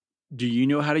Do you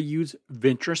know how to use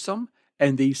Venturesome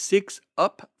and these 6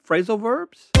 up phrasal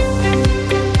verbs?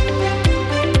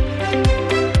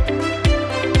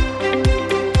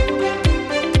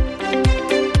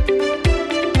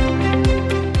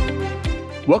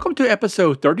 Welcome to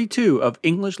episode 32 of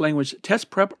English Language Test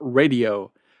Prep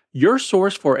Radio, your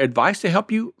source for advice to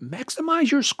help you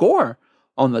maximize your score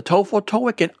on the TOEFL,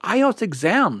 TOEIC, and IELTS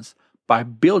exams by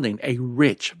building a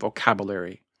rich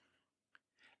vocabulary.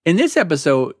 In this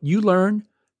episode, you learn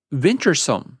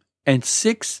Venturesome and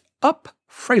 6 up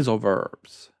phrasal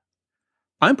verbs.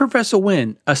 I'm Professor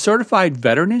Nguyen, a certified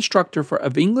veteran instructor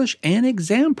of English and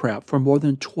exam prep for more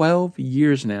than 12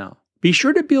 years now. Be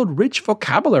sure to build rich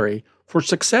vocabulary for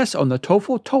success on the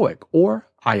TOEFL, TOEIC, or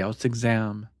IELTS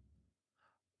exam.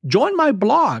 Join my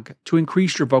blog to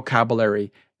increase your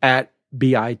vocabulary at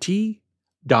bit.ly/vocab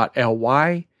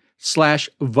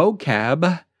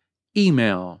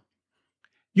email.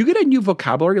 You get a new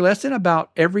vocabulary lesson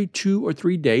about every 2 or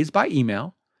 3 days by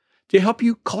email to help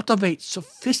you cultivate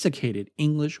sophisticated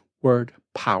English word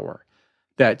power.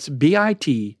 That's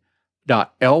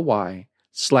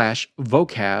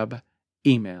bit.ly/vocab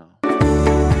email.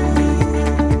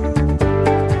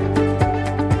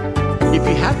 If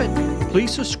you haven't,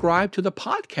 please subscribe to the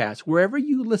podcast wherever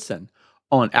you listen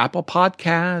on Apple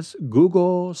Podcasts,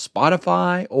 Google,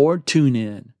 Spotify, or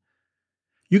TuneIn.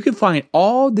 You can find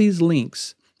all these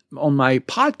links on my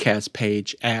podcast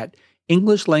page at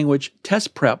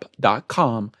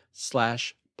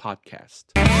EnglishLanguageTestPrep.com/podcast.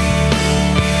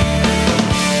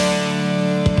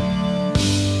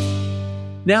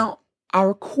 Now,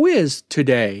 our quiz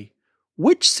today.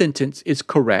 Which sentence is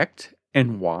correct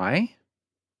and why?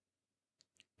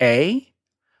 A.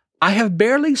 I have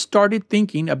barely started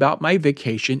thinking about my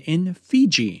vacation in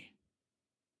Fiji.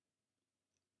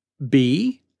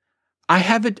 B. I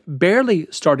haven't barely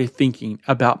started thinking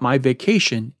about my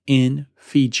vacation in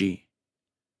Fiji.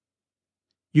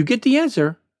 You get the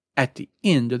answer at the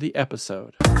end of the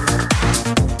episode.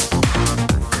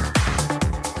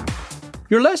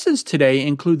 Your lessons today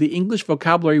include the English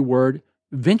vocabulary word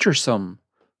venturesome,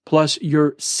 plus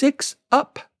your 6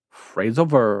 up phrasal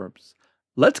verbs.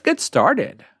 Let's get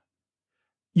started.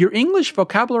 Your English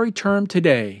vocabulary term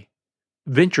today,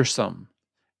 venturesome,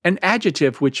 an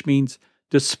adjective which means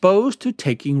disposed to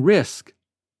taking risk,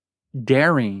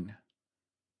 daring.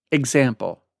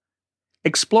 Example,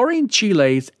 exploring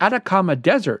Chile's Atacama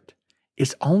Desert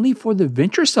is only for the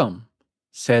venturesome,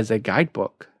 says a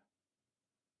guidebook.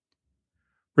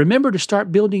 Remember to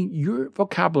start building your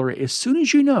vocabulary as soon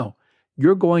as you know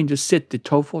you're going to sit the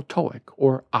TOEFL, TOEIC,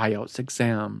 or IELTS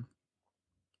exam.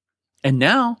 And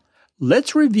now,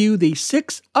 let's review the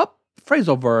 6 up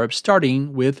phrasal verbs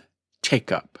starting with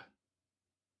take up.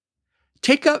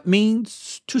 Take up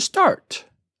means to start.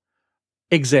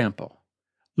 Example,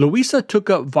 Louisa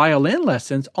took up violin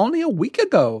lessons only a week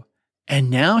ago, and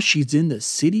now she's in the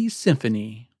city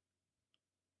symphony.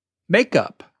 Make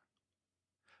up,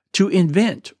 to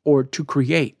invent or to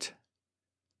create.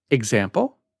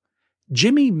 Example,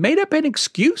 Jimmy made up an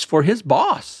excuse for his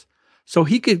boss so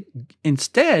he could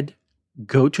instead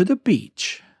go to the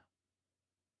beach.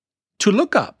 To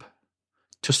look up,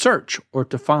 to search or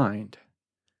to find.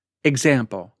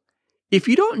 Example, if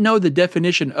you don't know the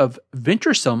definition of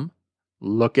venturesome,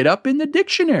 look it up in the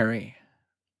dictionary.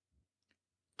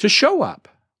 To show up,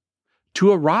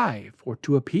 to arrive or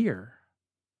to appear.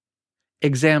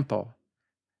 Example,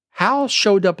 Hal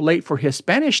showed up late for his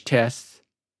Spanish tests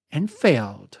and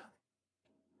failed.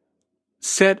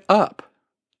 Set up,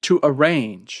 to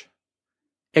arrange.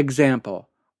 Example,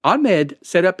 Ahmed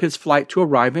set up his flight to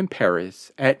arrive in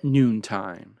Paris at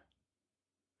noontime.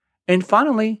 And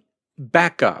finally,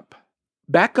 back up.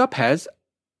 Back up has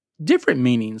different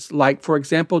meanings, like, for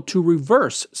example, to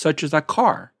reverse, such as a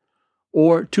car,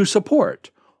 or to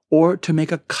support, or to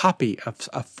make a copy of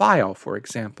a file, for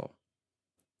example.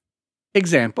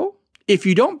 Example, if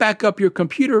you don't back up your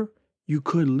computer, you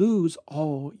could lose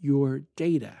all your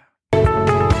data.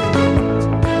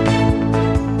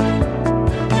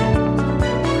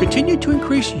 Continue to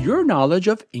increase your knowledge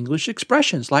of English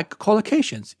expressions like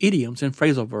collocations, idioms, and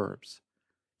phrasal verbs.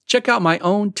 Check out my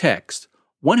own text,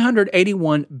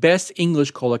 181 Best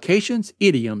English Collocations,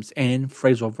 Idioms, and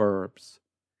Phrasal Verbs.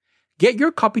 Get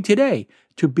your copy today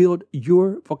to build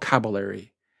your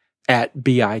vocabulary at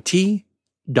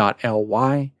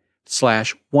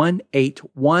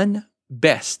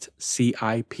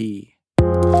bit.ly/181BESTCIP.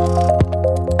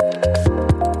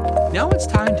 Now it's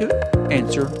time to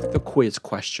answer the quiz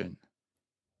question.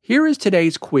 Here is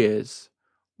today's quiz.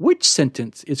 Which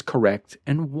sentence is correct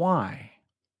and why?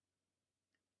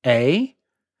 A.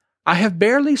 I have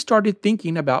barely started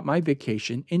thinking about my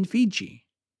vacation in Fiji.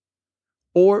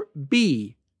 Or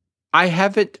B, I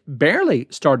haven't barely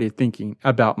started thinking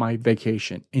about my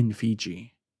vacation in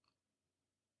Fiji.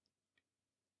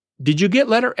 Did you get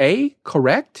letter A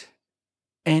correct?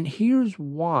 And here's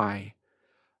why.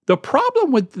 The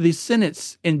problem with the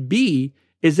sentence in B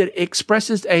is that it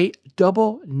expresses a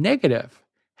double negative,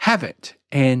 haven't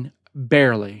and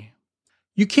barely.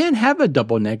 You can't have a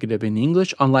double negative in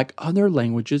English, unlike other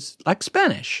languages like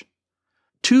Spanish.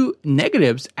 Two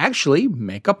negatives actually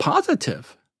make a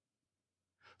positive.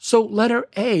 So letter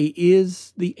A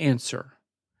is the answer.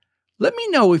 Let me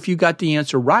know if you got the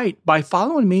answer right by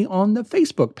following me on the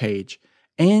Facebook page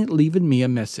and leaving me a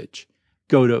message.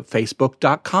 Go to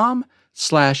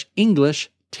facebook.com/English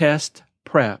Test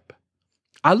Prep.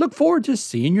 I look forward to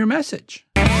seeing your message.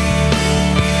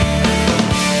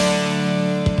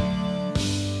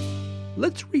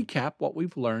 Let's recap what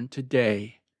we've learned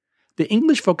today. The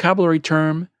English vocabulary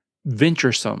term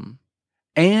venturesome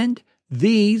and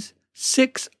these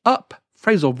 6 up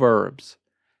phrasal verbs: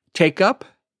 take up,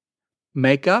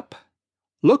 make up,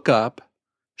 look up,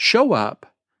 show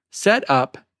up, set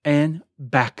up, and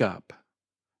back up.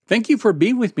 Thank you for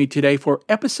being with me today for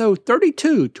episode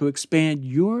 32 to expand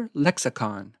your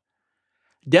lexicon.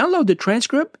 Download the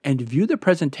transcript and view the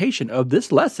presentation of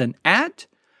this lesson at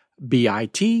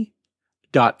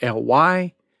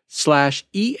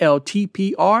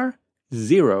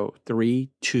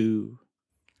bit.ly/ELTPR032.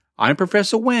 I'm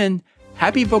Professor Wynn.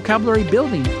 Happy vocabulary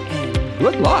building and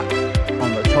good luck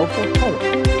on the TOEFL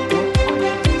TOEIC